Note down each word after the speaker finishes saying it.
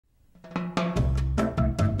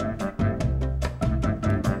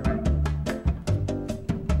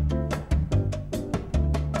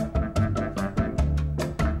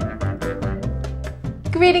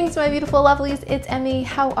Greetings, my beautiful lovelies. It's Emmy.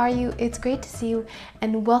 How are you? It's great to see you,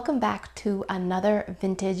 and welcome back to another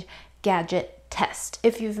vintage gadget test.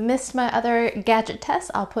 If you've missed my other gadget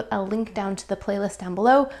tests, I'll put a link down to the playlist down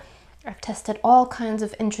below. I've tested all kinds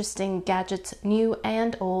of interesting gadgets, new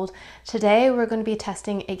and old. Today we're going to be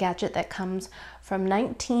testing a gadget that comes from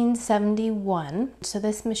 1971. So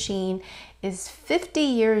this machine is 50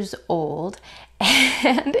 years old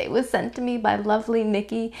and it was sent to me by lovely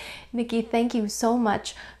Niki. Niki, thank you so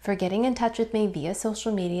much for getting in touch with me via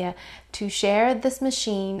social media to share this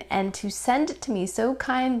machine and to send it to me so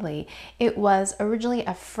kindly. It was originally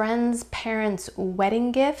a friend's parents'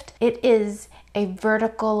 wedding gift. It is a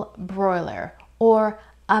vertical broiler or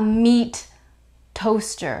a meat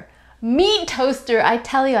toaster. Meat toaster, I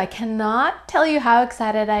tell you, I cannot tell you how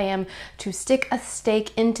excited I am to stick a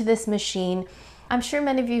steak into this machine. I'm sure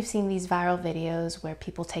many of you have seen these viral videos where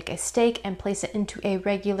people take a steak and place it into a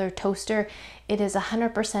regular toaster. It is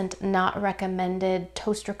 100% not recommended.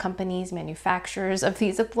 Toaster companies, manufacturers of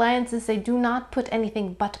these appliances, they do not put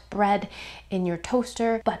anything but bread in your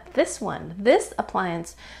toaster. But this one, this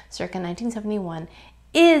appliance, circa 1971,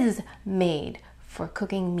 is made for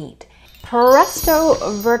cooking meat.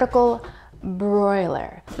 Presto Vertical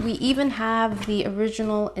Broiler. We even have the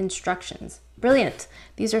original instructions. Brilliant.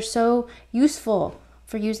 These are so useful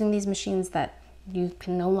for using these machines that you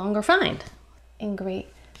can no longer find. In great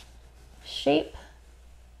shape,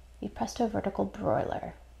 the Presto Vertical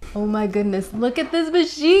Broiler. Oh my goodness, look at this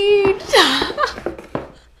machine.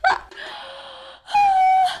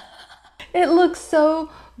 It looks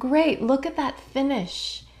so great. Look at that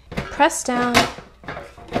finish. Press down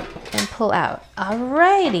and pull out.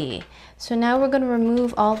 Alrighty. So now we're going to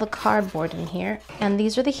remove all the cardboard in here. And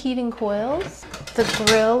these are the heating coils, the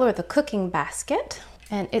grill or the cooking basket.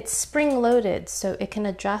 And it's spring loaded so it can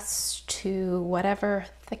adjust to whatever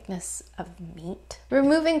thickness of meat.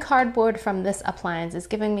 Removing cardboard from this appliance is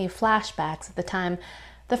giving me flashbacks of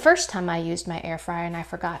the first time I used my air fryer and I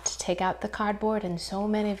forgot to take out the cardboard, and so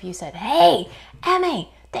many of you said, "Hey,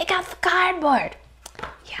 Emmy, take out the cardboard."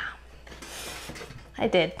 Yeah, I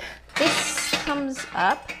did. This comes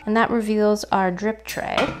up and that reveals our drip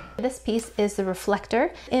tray. This piece is the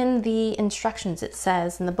reflector. In the instructions it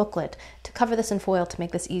says in the booklet to cover this in foil to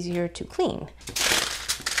make this easier to clean.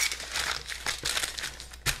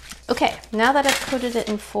 Okay, now that I've coated it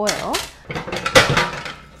in foil,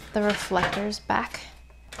 the reflector's back.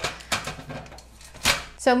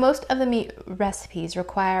 So most of the meat recipes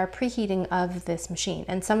require preheating of this machine,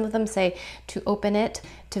 and some of them say to open it,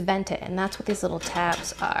 to vent it, and that's what these little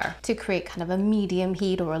tabs are, to create kind of a medium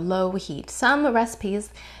heat or a low heat. Some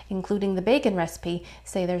recipes, including the bacon recipe,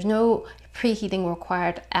 say there's no preheating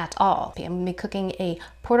required at all. I'm gonna be cooking a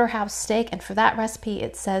porterhouse steak, and for that recipe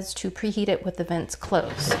it says to preheat it with the vents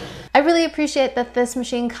closed. I really appreciate that this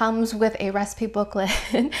machine comes with a recipe booklet.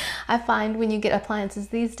 I find when you get appliances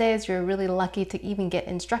these days, you're really lucky to even get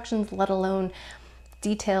instructions, let alone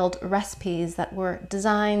detailed recipes that were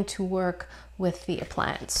designed to work with the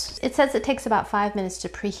appliance. It says it takes about 5 minutes to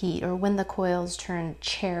preheat or when the coils turn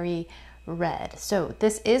cherry red. So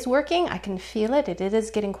this is working. I can feel it. It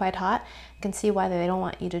is getting quite hot. You can see why they don't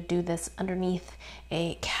want you to do this underneath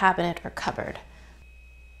a cabinet or cupboard.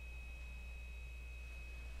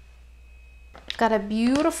 Got a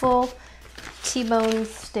beautiful T-bone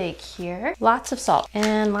steak here. Lots of salt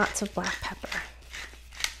and lots of black pepper.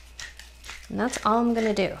 And that's all I'm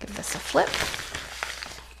gonna do. Give this a flip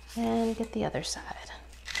and get the other side.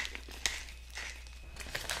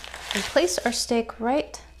 And place our steak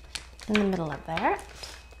right in the middle of there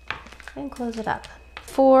and close it up.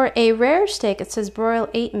 For a rare steak, it says broil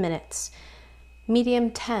 8 minutes,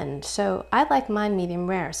 medium 10. So I like mine medium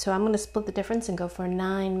rare, so I'm gonna split the difference and go for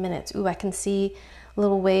 9 minutes. Ooh, I can see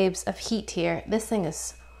little waves of heat here. This thing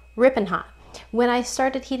is ripping hot. When I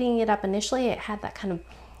started heating it up initially, it had that kind of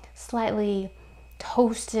slightly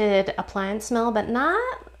toasted appliance smell, but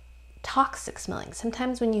not toxic smelling.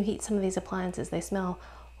 Sometimes when you heat some of these appliances, they smell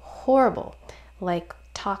horrible, like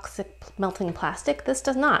toxic melting plastic. This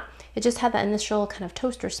does not. It just had that initial kind of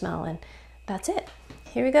toaster smell, and that's it.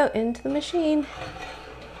 Here we go, into the machine.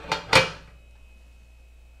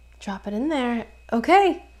 Drop it in there.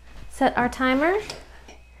 Okay, set our timer.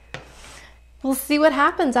 We'll see what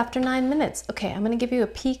happens after 9 minutes. Okay, I'm gonna give you a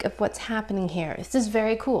peek of what's happening here. This is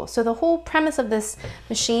very cool. So the whole premise of this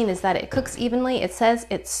machine is that it cooks evenly. It says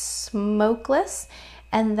it's smokeless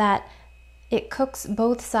and that it cooks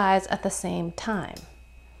both sides at the same time.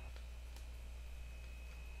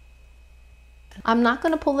 I'm not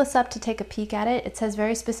going to pull this up to take a peek at it. It says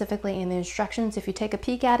very specifically in the instructions, if you take a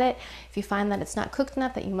peek at it, if you find that it's not cooked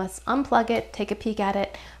enough, that you must unplug it, take a peek at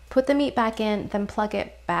it, put the meat back in, then plug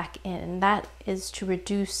it back in. And that is to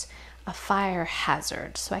reduce a fire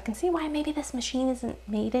hazard. So I can see why maybe this machine isn't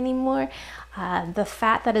made anymore. The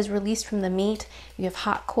fat that is released from the meat, you have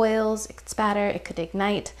hot coils, it could spatter, it could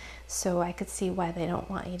ignite. So I could see why they don't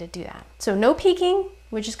want you to do that. So no peeking,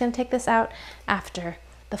 we're just gonna take this out after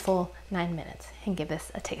the full 9 minutes and give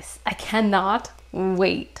this a taste. I cannot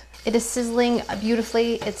wait. It is sizzling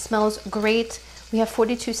beautifully, it smells great. We have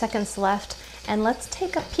 42 seconds left, and let's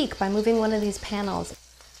take a peek by moving one of these panels.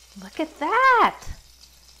 Look at that.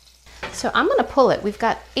 So I'm gonna pull it. We've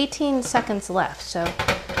got 18 seconds left, so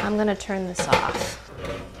I'm gonna turn this off.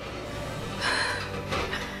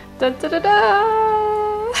 Da, da, da,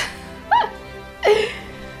 da.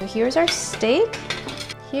 Here's our steak.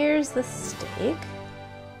 Here's the steak.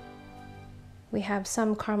 We have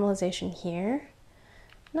some caramelization here.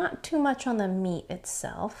 Not too much on the meat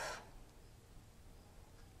itself.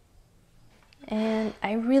 And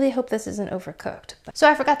I really hope this isn't overcooked. So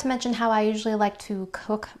I forgot to mention how I usually like to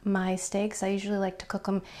cook my steaks. I usually like to cook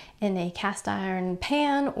them in a cast iron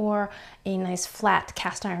pan or a nice flat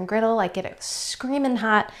cast iron griddle. I get it screaming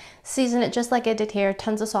hot, season it just like I did here,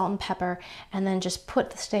 tons of salt and pepper, and then just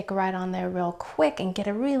put the steak right on there real quick and get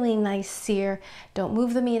a really nice sear. Don't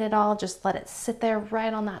move the meat at all, just let it sit there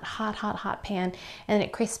right on that hot, hot, hot pan, and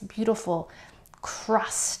it creates beautiful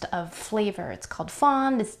crust of flavor. It's called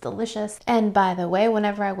fond, it's delicious. And by the way,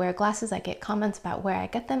 whenever I wear glasses, I get comments about where I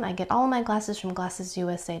get them. I get all of my glasses from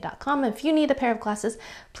glassesusa.com. If you need a pair of glasses,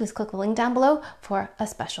 please click the link down below for a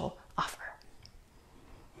special offer.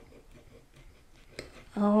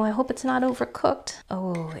 Oh, I hope it's not overcooked.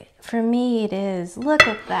 Oh, for me it is. Look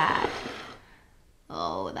at that.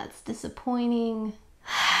 Oh, that's disappointing.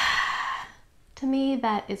 To me,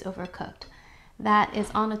 that is overcooked. That is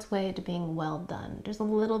on its way to being well done. There's a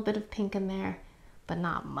little bit of pink in there, but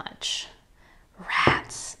not much.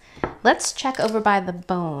 Rats. Let's check over by the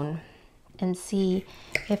bone and see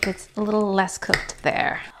if it's a little less cooked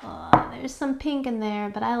there. Oh, there's some pink in there,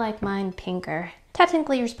 but I like mine pinker.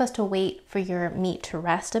 Technically, you're supposed to wait for your meat to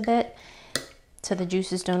rest a bit so the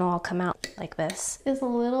juices don't all come out like this. It's a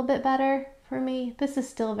little bit better for me. This is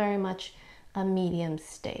still very much a medium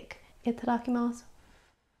steak. Itadakimasu.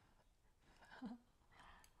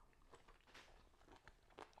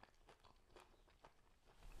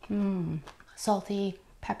 Salty,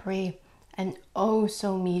 peppery, and oh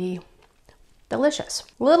so meaty. Delicious.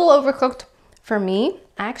 A little overcooked for me.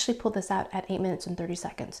 I actually pulled this out at 8 minutes and 30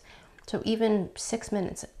 seconds. So even 6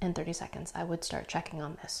 minutes and 30 seconds, I would start checking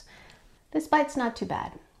on this. This bite's not too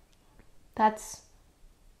bad. That's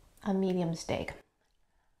a medium steak.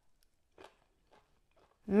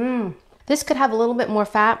 This could have a little bit more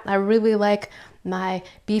fat. I really like my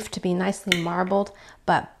beef to be nicely marbled,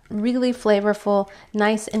 but really flavorful,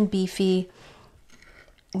 nice and beefy,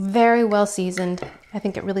 very well seasoned. I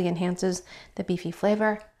think it really enhances the beefy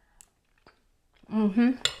flavor.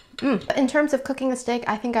 In terms of cooking a steak,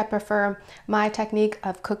 I think I prefer my technique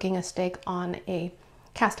of cooking a steak on a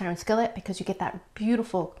cast iron skillet because you get that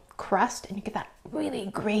beautiful crust and you get that really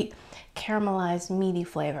great caramelized meaty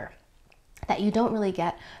flavor that you don't really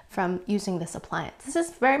get from using this appliance. This is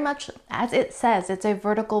very much, as it says, it's a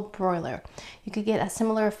vertical broiler. You could get a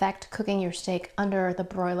similar effect cooking your steak under the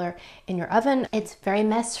broiler in your oven. It's very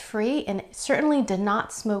mess-free and it certainly did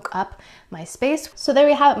not smoke up my space. So there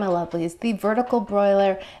we have it, my lovelies. The vertical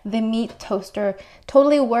broiler, the meat toaster,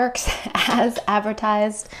 totally works as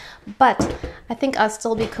advertised, but I think I'll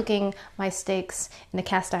still be cooking my steaks in a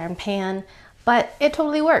cast iron pan, but it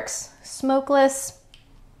totally works. Smokeless,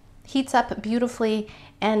 heats up beautifully,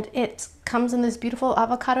 and it comes in this beautiful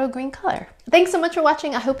avocado green color. Thanks so much for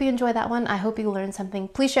watching. I hope you enjoyed that one. I hope you learned something.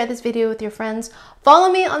 Please share this video with your friends. Follow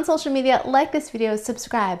me on social media, like this video,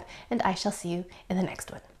 subscribe, and I shall see you in the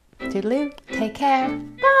next one. Toodaloo. Take care.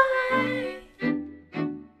 Bye.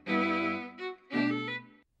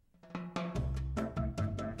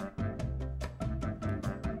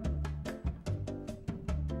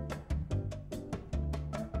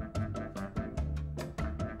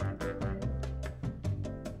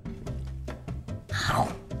 Ow.